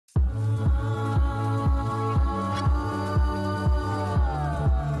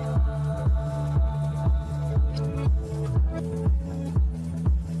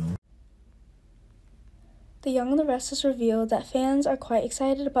The Young and the Restless revealed that fans are quite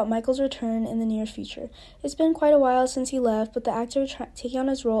excited about Michael's return in the near future. It's been quite a while since he left, but the actor taking on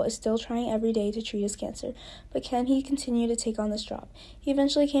his role is still trying every day to treat his cancer. But can he continue to take on this job? He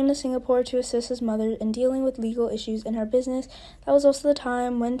eventually came to Singapore to assist his mother in dealing with legal issues in her business. That was also the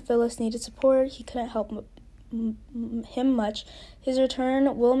time when Phyllis needed support. He couldn't help him much. His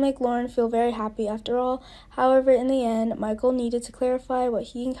return will make Lauren feel very happy after all. However, in the end, Michael needed to clarify what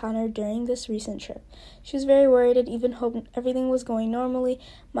he encountered during this recent trip. She was very worried and even hoped everything was going normally.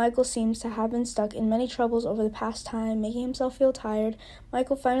 Michael seems to have been stuck in many troubles over the past time, making himself feel tired.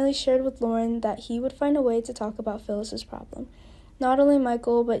 Michael finally shared with Lauren that he would find a way to talk about Phyllis's problem. Not only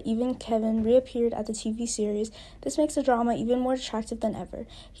Michael, but even Kevin reappeared at the TV series. This makes the drama even more attractive than ever.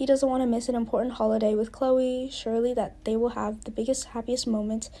 He doesn't want to miss an important holiday with Chloe, surely that they will have the biggest, happiest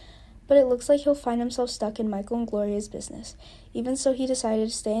moments, but it looks like he'll find himself stuck in Michael and Gloria's business. Even so, he decided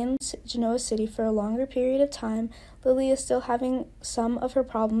to stay in Genoa City for a longer period of time. Lily is still having some of her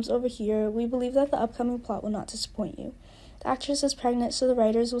problems over here. We believe that the upcoming plot will not disappoint you. The actress is pregnant, so the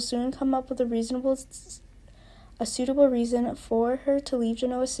writers will soon come up with a suitable reason for her to leave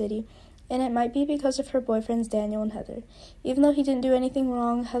Genoa City, and it might be because of her boyfriends Daniel and Heather. Even though he didn't do anything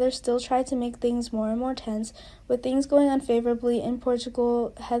wrong, Heather still tried to make things more and more tense. With things going unfavorably in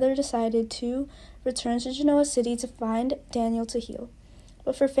Portugal, Heather decided to return to Genoa City to find Daniel to heal.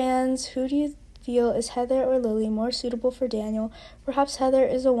 But for fans, who do you feel is Heather or Lily more suitable for Daniel? Perhaps Heather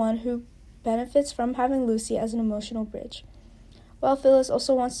is the one who benefits from having Lucy as an emotional bridge. While Phyllis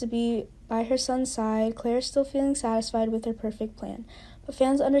also wants to be by her son's side, Claire is still feeling satisfied with her perfect plan. But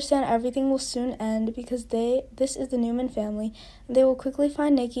fans understand everything will soon end because this is the Newman family, and they will quickly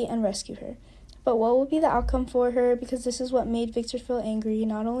find Nikki and rescue her. But what will be the outcome for her? Because this is what made Victor feel angry.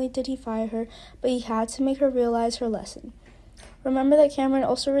 Not only did he fire her, but he had to make her realize her lesson. Remember that Cameron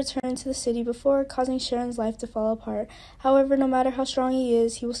also returned to the city before, causing Sharon's life to fall apart. However, no matter how strong he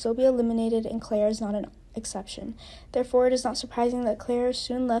is, he will still be eliminated, and Claire is not an exception. Therefore, it is not surprising that Claire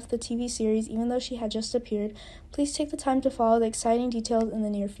soon left the TV series even though she had just appeared. Please take the time to follow the exciting details in the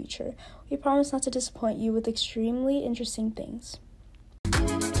near future. We promise not to disappoint you with extremely interesting things.